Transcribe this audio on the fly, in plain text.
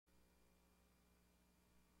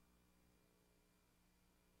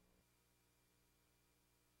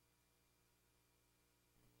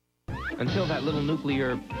until that little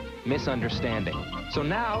nuclear misunderstanding. So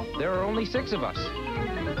now, there are only 6 of us.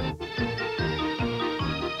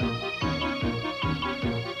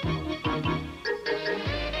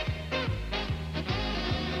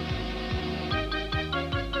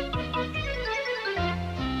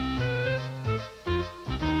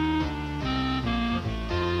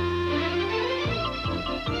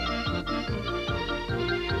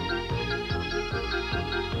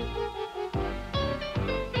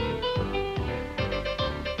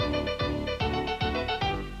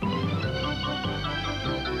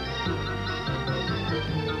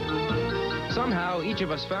 Somehow, each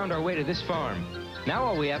of us found our way to this farm. Now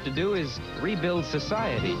all we have to do is rebuild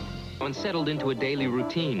society and settled into a daily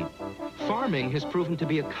routine. Farming has proven to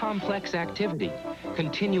be a complex activity,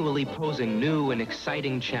 continually posing new and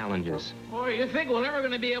exciting challenges. Boy, you think we're ever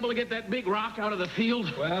going to be able to get that big rock out of the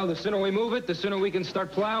field? Well, the sooner we move it, the sooner we can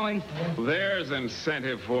start plowing. There's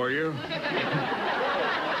incentive for you.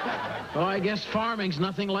 Oh, I guess farming's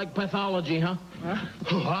nothing like pathology, huh?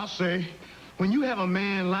 Oh, I'll say. When you have a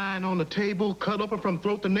man lying on the table, cut open from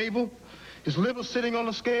throat to navel, his liver sitting on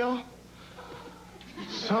the scale,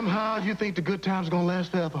 somehow you think the good time's gonna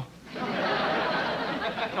last forever.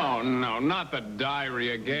 Oh, no, not the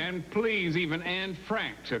diary again. Please, even Anne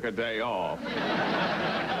Frank took a day off.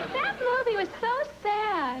 That movie was so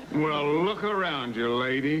sad. Well, look around you,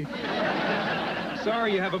 lady.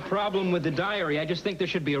 Sorry you have a problem with the diary. I just think there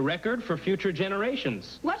should be a record for future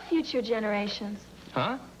generations. What future generations?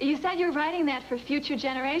 Huh? You said you're writing that for future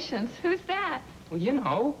generations. Who's that? Well, you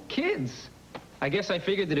know, kids. I guess I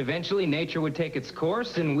figured that eventually nature would take its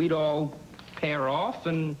course and we'd all pair off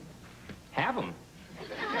and have them.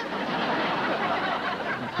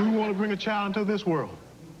 Who want to bring a child into this world?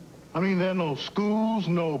 I mean, there are no schools,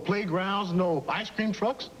 no playgrounds, no ice cream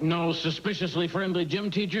trucks. No suspiciously friendly gym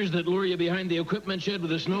teachers that lure you behind the equipment shed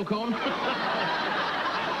with a snow cone?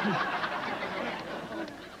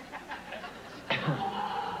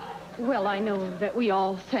 Well, I know that we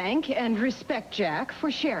all thank and respect Jack for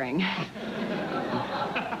sharing.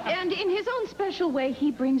 And in his own special way, he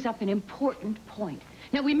brings up an important point.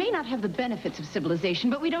 Now, we may not have the benefits of civilization,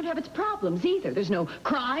 but we don't have its problems either. There's no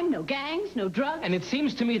crime, no gangs, no drugs. And it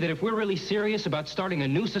seems to me that if we're really serious about starting a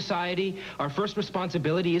new society, our first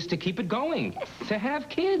responsibility is to keep it going. Yes. To have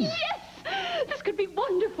kids. Yes! This could be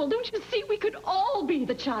wonderful. Don't you see? We could all be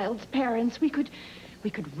the child's parents. We could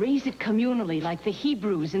raise it communally like the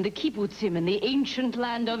Hebrews in the kibbutzim in the ancient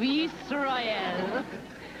land of Israel.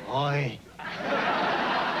 Oi.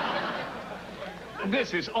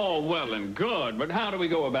 This is all well and good, but how do we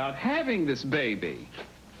go about having this baby?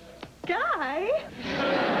 Guy?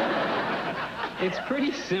 It's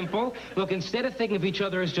pretty simple. Look, instead of thinking of each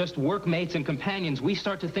other as just workmates and companions, we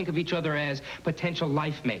start to think of each other as potential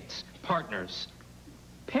life mates, partners,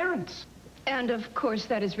 parents. And, of course,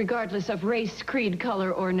 that is regardless of race, creed,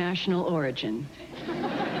 color, or national origin.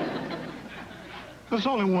 There's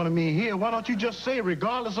only one of me here. Why don't you just say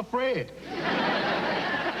regardless of Fred?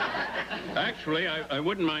 Actually, I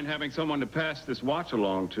wouldn't mind having someone to pass this watch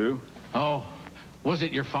along to. Oh, was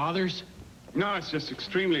it your father's? No, it's just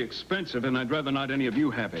extremely expensive, and I'd rather not any of you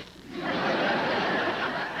have it.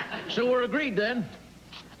 So we're agreed, then.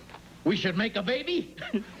 We should make a baby?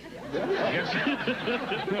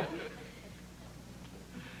 Yes.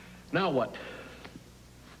 Now what?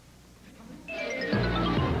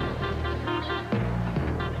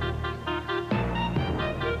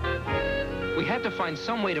 We had to find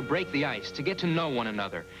some way to break the ice, to get to know one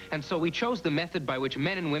another. And so we chose the method by which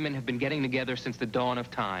men and women have been getting together since the dawn of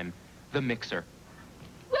time, the mixer.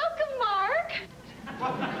 Welcome, Mark.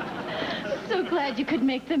 So glad you could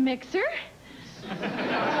make the mixer.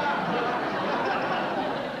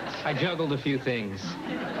 I juggled a few things.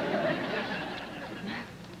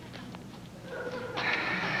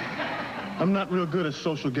 I'm not real good at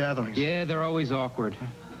social gatherings. Yeah, they're always awkward.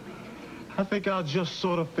 I think I'll just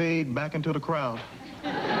sort of fade back into the crowd.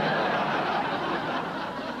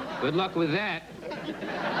 Good luck with that.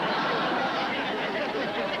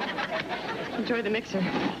 Enjoy the mixer.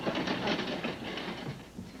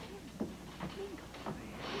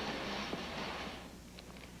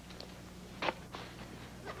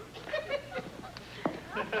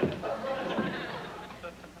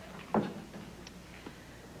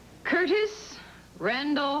 Curtis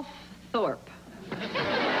Randolph Thorpe.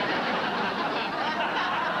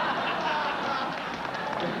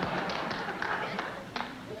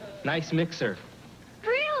 Nice mixer.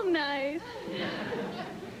 Real nice.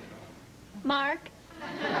 Mark.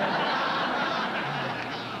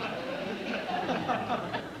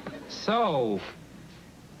 So,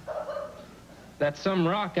 that's some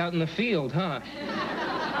rock out in the field, huh?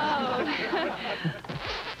 Oh.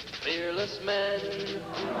 Fearless men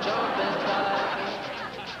jump and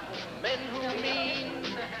die. Men who mean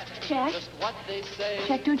Jack? just what they say.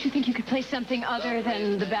 Jack, don't you think you could play something other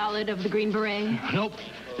than the Ballad of the Green Beret? Nope.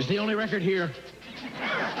 It's the only record here.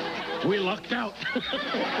 We lucked out.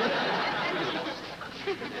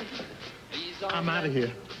 I'm out of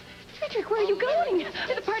here. Frederick, where are you going?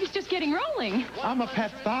 The party's just getting rolling. I'm a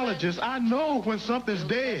pathologist. I know when something's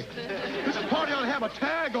dead. This party ought to have a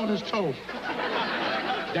tag on his toe.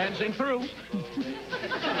 Dancing through.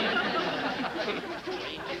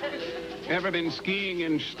 Ever been skiing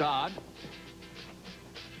in Stad?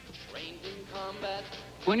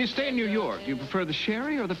 When you stay in New York, do you prefer the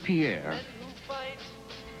Sherry or the Pierre?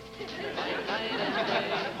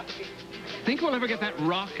 Think we'll ever get that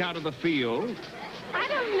rock out of the field? I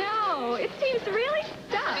don't know. It seems really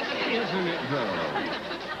stuck. Isn't it,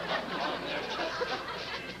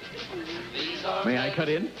 though? May I cut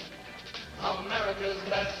in? America's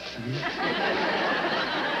best.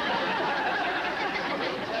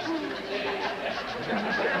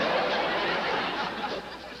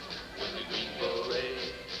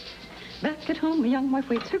 Back at home, a young wife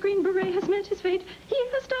waits. Her green beret has met his fate. He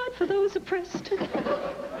has died for those oppressed.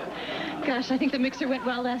 Gosh, I think the mixer went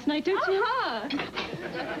well last night, don't you?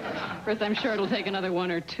 Of course, I'm sure it'll take another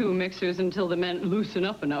 1 or 2 mixers until the men loosen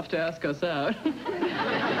up enough to ask us out.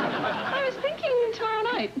 I was thinking tomorrow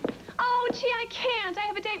night. Oh, gee, I can't. I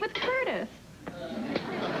have a date with Curtis.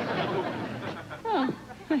 Oh,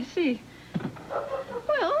 I see.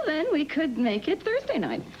 Well, then we could make it Thursday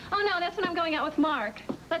night. Oh, no, that's when I'm going out with Mark.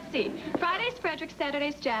 Let's see. Friday's Frederick,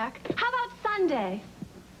 Saturday's Jack. How about Sunday?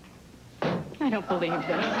 I don't believe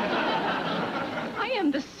this. I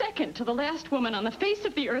am the second to the last woman on the face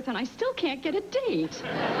of the earth, and I still can't get a date.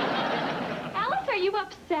 Alice, are you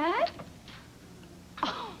upset?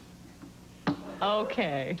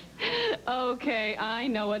 Okay. Okay, I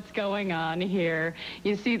know what's going on here.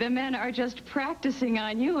 You see, the men are just practicing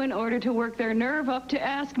on you in order to work their nerve up to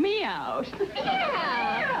ask me out.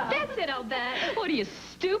 Yeah. That's it, I'll bet. What are you,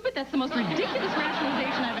 stupid? That's the most ridiculous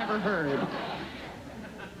rationalization I've ever heard.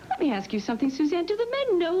 Let me ask you something, Suzanne. Do the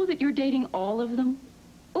men know that you're dating all of them?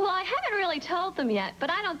 Well, I haven't really told them yet, but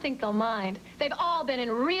I don't think they'll mind. They've all been in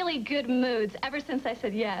really good moods ever since I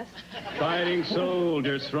said yes. Fighting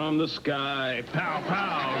soldiers from the sky. Pow,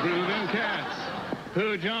 pow, grooving cats.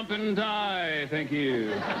 Who jump and die, thank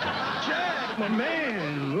you. Jack, my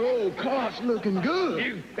man. Oh, car's looking good.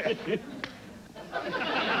 You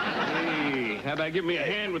Hey, how about give me a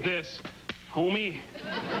hand with this, homie?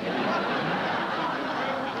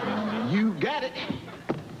 You got it.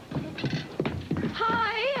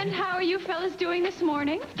 Hi, and how are you fellas doing this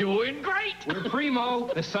morning? Doing great. We're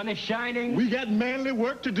primo. The sun is shining. We got manly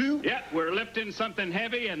work to do. Yeah, we're lifting something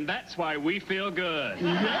heavy, and that's why we feel good.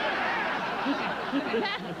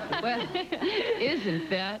 Well, isn't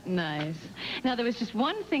that nice? Now, there was just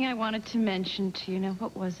one thing I wanted to mention to you. Now,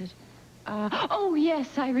 what was it? Oh,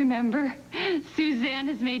 yes, I remember. Suzanne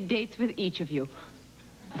has made dates with each of you.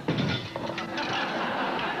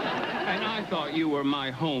 And I thought you were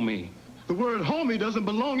my homie. The word homie doesn't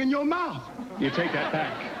belong in your mouth. You take that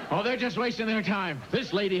back. Oh, they're just wasting their time.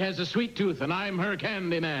 This lady has a sweet tooth, and I'm her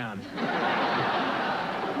candy man.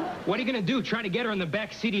 What are you going to do? Try to get her in the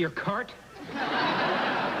back seat of your cart?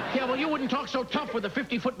 Yeah, well, you wouldn't talk so tough with a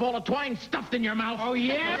 50-foot ball of twine stuffed in your mouth. Oh,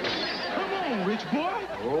 yeah? Come on, rich boy.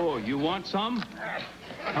 Oh, you want some?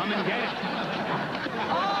 Come and get it.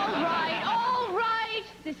 All right, all right.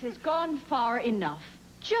 This has gone far enough.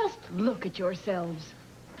 Just look at yourselves.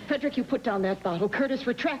 Frederick, you put down that bottle. Curtis,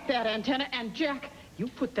 retract that antenna. And Jack, you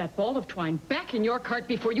put that ball of twine back in your cart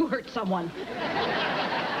before you hurt someone.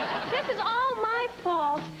 This is all my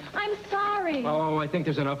fault. I'm sorry. Oh, I think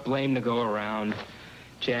there's enough blame to go around.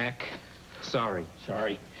 Jack, sorry.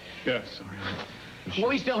 Sorry. Yes, sorry. Well,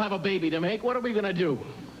 we still have a baby to make. What are we going to do?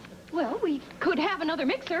 Well, we could have another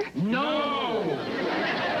mixer. No!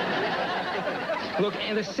 Look,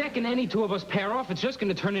 and the second any two of us pair off, it's just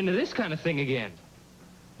going to turn into this kind of thing again.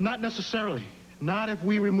 Not necessarily. Not if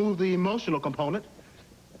we remove the emotional component.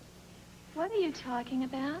 What are you talking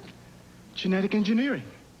about? Genetic engineering.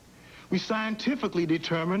 We scientifically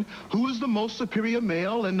determine who is the most superior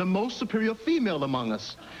male and the most superior female among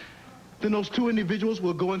us. Then those two individuals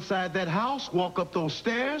will go inside that house, walk up those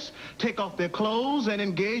stairs, take off their clothes, and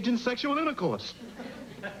engage in sexual intercourse.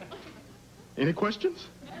 Any questions?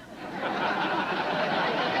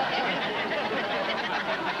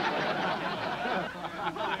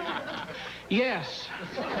 Yes.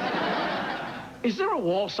 Is there a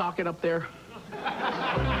wall socket up there?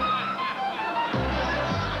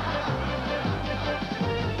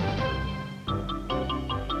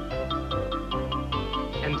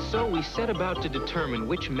 So we set about to determine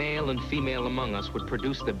which male and female among us would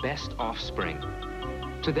produce the best offspring.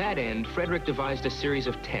 To that end, Frederick devised a series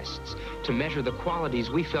of tests to measure the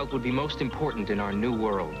qualities we felt would be most important in our new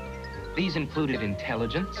world. These included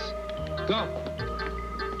intelligence. Go.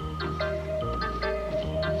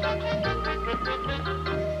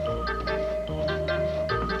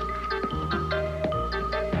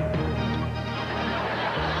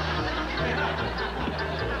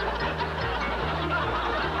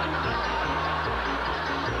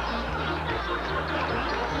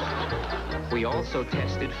 We also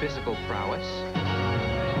tested physical prowess.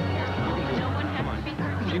 No one has to be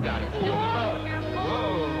hurt. You got it. Whoa!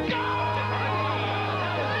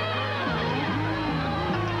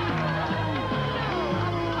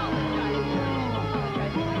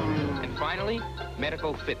 And finally,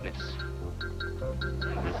 medical fitness.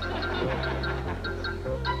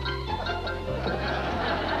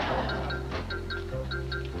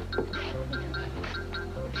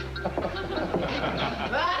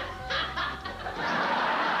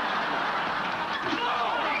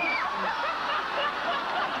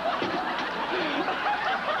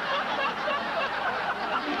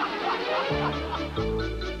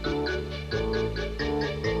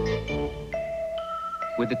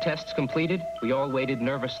 With the tests completed, we all waited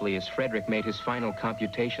nervously as Frederick made his final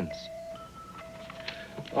computations.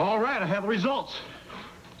 All right, I have the results.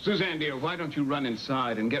 Suzanne, dear, why don't you run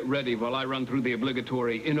inside and get ready while I run through the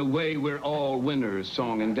obligatory "In a Way We're All Winners"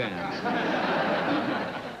 song and dance.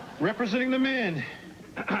 Representing the men,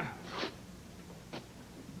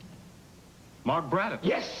 Mark Braddock.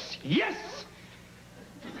 Yes, yes!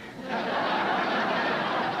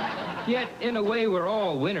 Yet, in a way, we're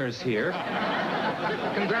all winners here.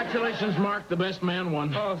 Congratulations, Mark. The best man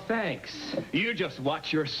won. Oh, thanks. You just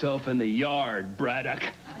watch yourself in the yard, Braddock.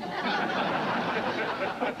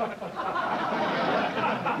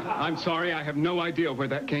 I'm sorry, I have no idea where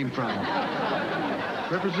that came from.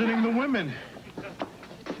 Representing the women,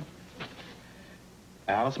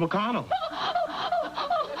 Alice McConnell.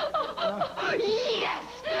 Yes!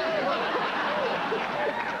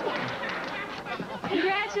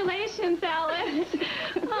 Congratulations, Alice.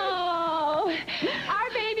 Oh, our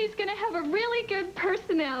baby's gonna have a really good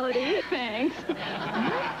personality. Thanks.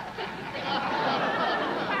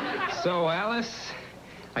 So, Alice,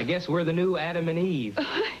 I guess we're the new Adam and Eve.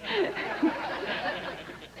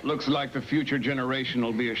 Looks like the future generation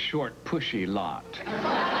will be a short, pushy lot.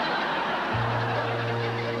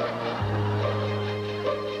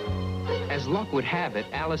 As luck would have it,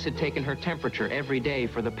 Alice had taken her temperature every day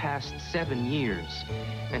for the past 7 years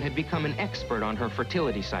and had become an expert on her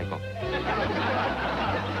fertility cycle.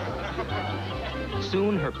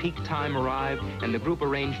 Soon, her peak time arrived, and the group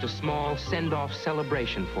arranged a small send-off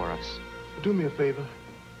celebration for us. Do me a favor.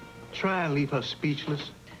 Try and leave her speechless.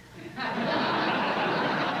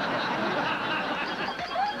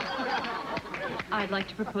 I'd like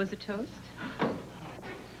to propose a toast.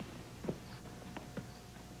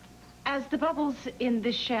 As the bubbles in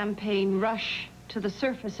this champagne rush to the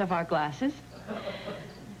surface of our glasses,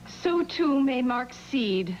 so too may Mark's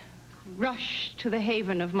seed rush to the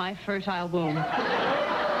haven of my fertile womb.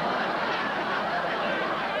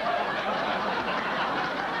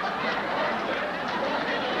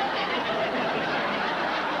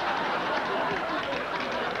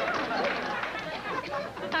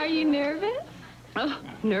 Are you nervous? Oh,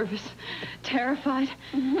 nervous, terrified,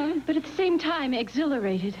 but at the same time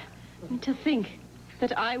exhilarated. To think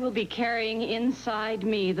that I will be carrying inside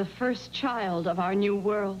me the first child of our new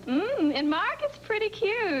world. And Mark is pretty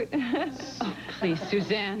cute. Oh, please,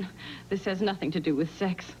 Suzanne, this has nothing to do with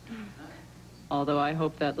sex. Although I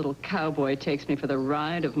hope that little cowboy takes me for the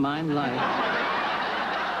ride of my life.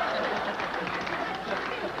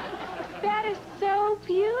 That is so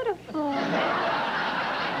beautiful.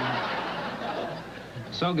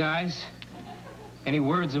 So, guys, any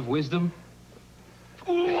words of wisdom?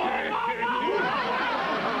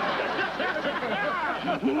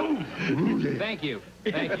 Thank you.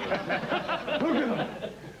 Thank you.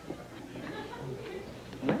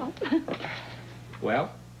 Well?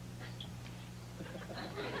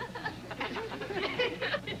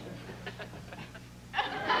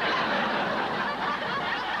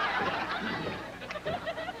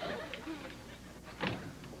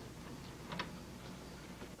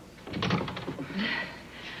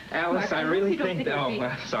 Alice, I really think that...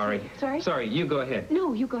 Oh, sorry. Sorry? Sorry, you go ahead.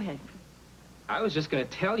 No, you go ahead. I was just going to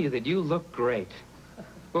tell you that you look great.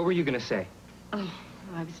 What were you going to say? Oh,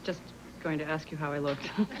 I was just going to ask you how I looked.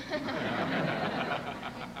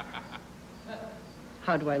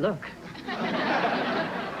 How do I look?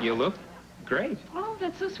 You look great. Oh,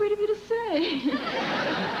 that's so sweet of you to say.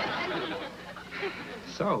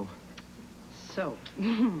 So, So,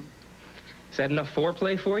 is that enough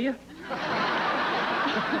foreplay for you?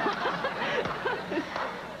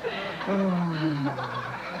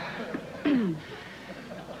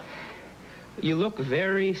 You look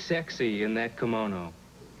very sexy in that kimono.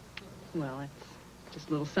 well, it's just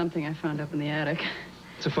a little something I found up in the attic.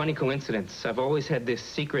 It's a funny coincidence. I've always had this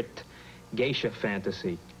secret geisha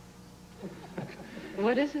fantasy.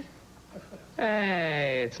 What is it?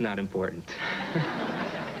 Hey, it's not important.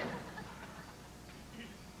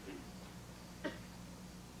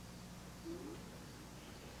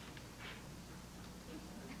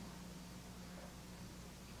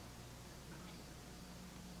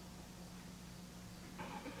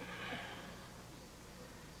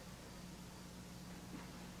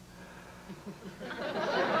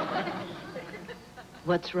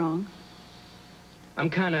 What's wrong? I'm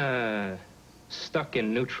kind of stuck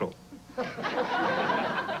in neutral.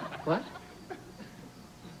 What?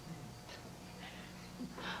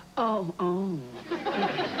 Oh.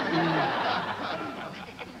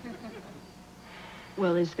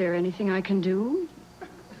 Well, is there anything I can do?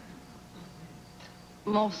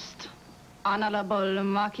 Most honorable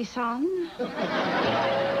Maki-san?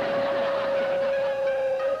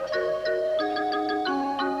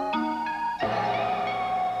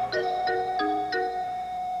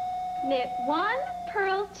 Knit 1,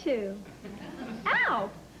 purl 2. Ow!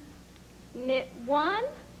 Knit 1,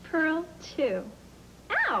 purl 2.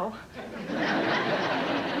 Ow!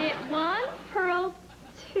 Knit 1, purl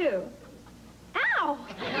 2. Ow!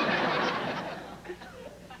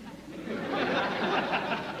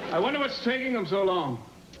 I wonder what's taking them so long.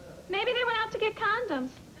 Maybe they went out to get condoms.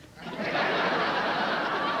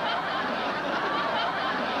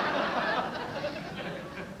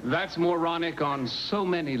 That's moronic on so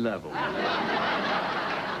many levels.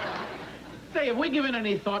 Say, have we given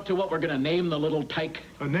any thought to what we're going to name the little tyke?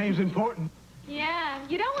 A name's important. Yeah,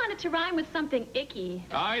 you don't want it to rhyme with something icky.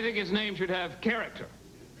 I think his name should have character,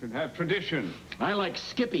 should have tradition. I like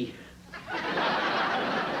Skippy.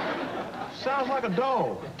 Sounds like a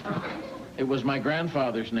dog. It was my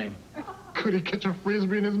grandfather's name. Could he catch a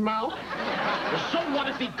frisbee in his mouth? So what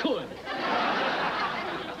if he could?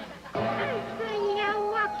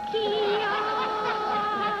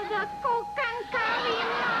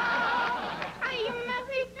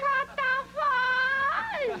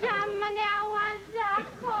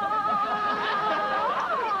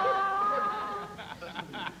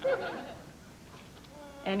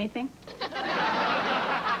 Anything?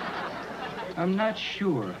 I'm not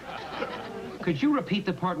sure. Could you repeat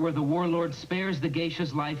the part where the warlord spares the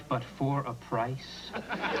geisha's life, but for a price?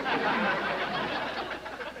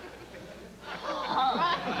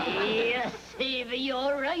 Yes, save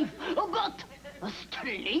your life, but a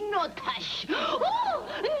string attached. Oh,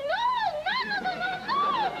 no!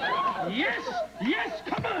 Yes,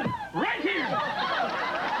 come on, right here.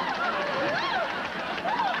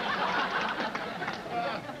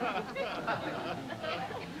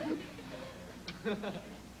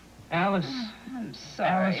 Alice. I'm sorry,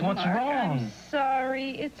 Alice, what's Mark. wrong? I'm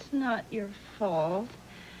sorry. It's not your fault.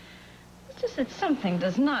 It's just that something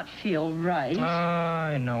does not feel right.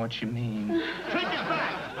 I know what you mean. Take it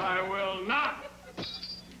back. I will not.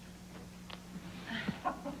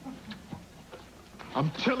 I'm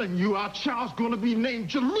telling you, our child's gonna be named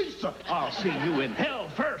Jaleesa. I'll see you in hell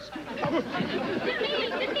first.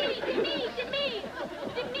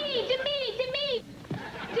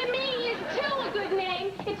 Demi is too a good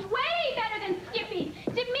name. It's way better than Skippy.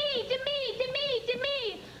 Demi.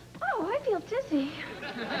 Oh, I feel dizzy.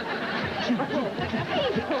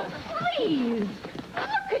 People, please,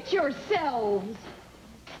 look at yourselves.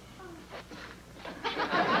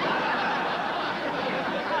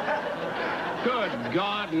 Good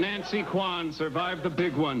God, Nancy Kwan survived the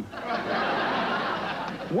big one.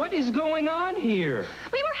 What is going on here?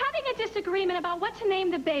 We were having a disagreement about what to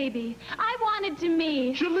name the baby. I wanted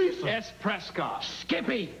Demi. Jaleesa. S. Prescott.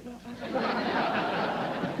 Skippy!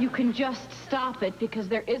 You can just stop it because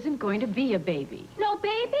there isn't going to be a baby. No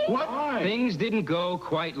baby? What? Why? Things didn't go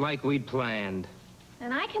quite like we'd planned.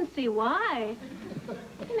 And I can see why.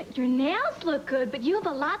 Your nails look good, but you have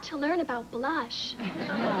a lot to learn about blush.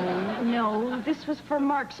 No, this was for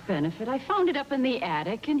Mark's benefit. I found it up in the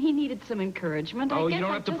attic, and he needed some encouragement. Oh, you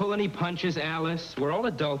don't have to pull any punches, Alice. We're all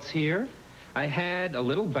adults here. I had a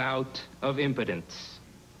little bout of impotence.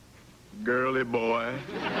 Girly boy.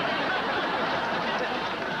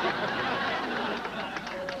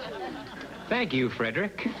 Thank you,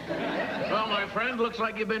 Frederick. Well, my friend, looks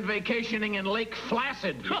like you've been vacationing in Lake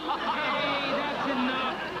Flaccid. Hey, that's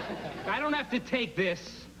enough. I don't have to take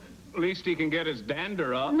this. At least he can get his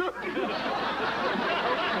dander up. Okay,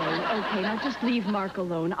 now just leave Mark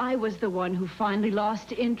alone. I was the one who finally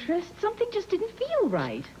lost interest. Something just didn't feel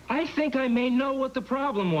right. I think I may know what the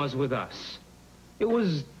problem was with us. It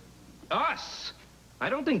was us. I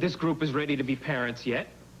don't think this group is ready to be parents yet.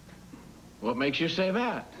 What makes you say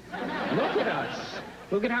that? Look at us.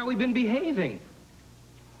 Look at how we've been behaving.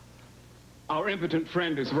 Our impotent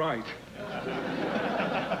friend is right.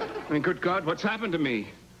 And good God, what's happened to me?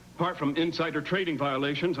 Apart from insider trading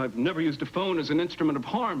violations, I've never used a phone as an instrument of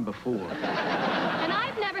harm before. And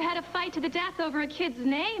I've never had a fight to the death over a kid's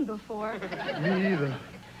name before. Me either.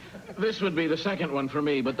 This would be the second one for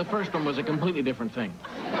me, but the first one was a completely different thing.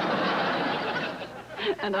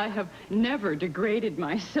 And I have never degraded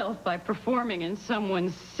myself by performing in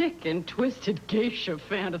someone's sick and twisted geisha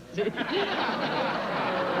fantasy.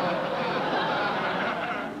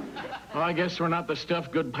 Well, I guess we're not the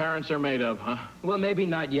stuff good parents are made of, huh? Well, maybe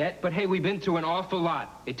not yet, but hey, we've been through an awful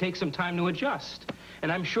lot. It takes some time to adjust.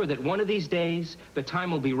 And I'm sure that one of these days, the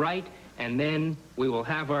time will be right, and then we will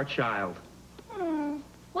have our child.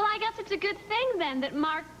 Well, I guess it's a good thing, then, that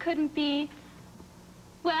Mark couldn't be,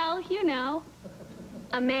 well, you know,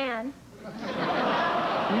 a man.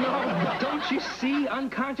 No, don't you see?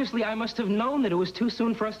 Unconsciously, I must have known that it was too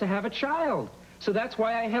soon for us to have a child. So that's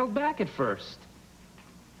why I held back at first.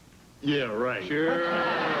 Yeah, right. Sure.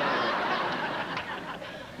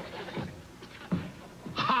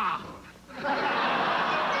 Ha!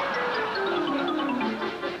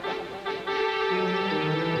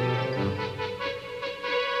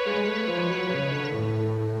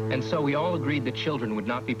 And so we all agreed that children would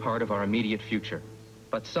not be part of our immediate future.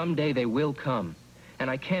 But someday they will come. And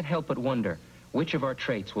I can't help but wonder which of our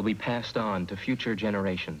traits will be passed on to future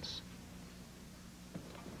generations.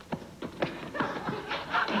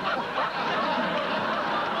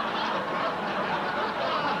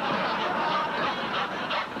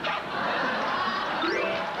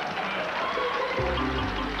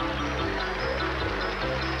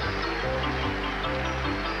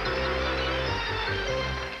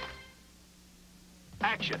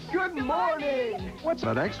 Good morning! What's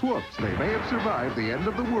the next Whoops? They may have survived the end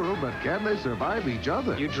of the world, but can they survive each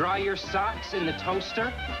other? You dry your socks in the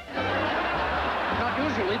toaster? Not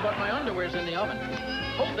usually, but my underwear's in the oven.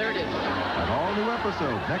 Oh, there it is. An all-new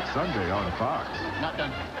episode next Sunday on Fox. Not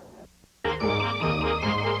done.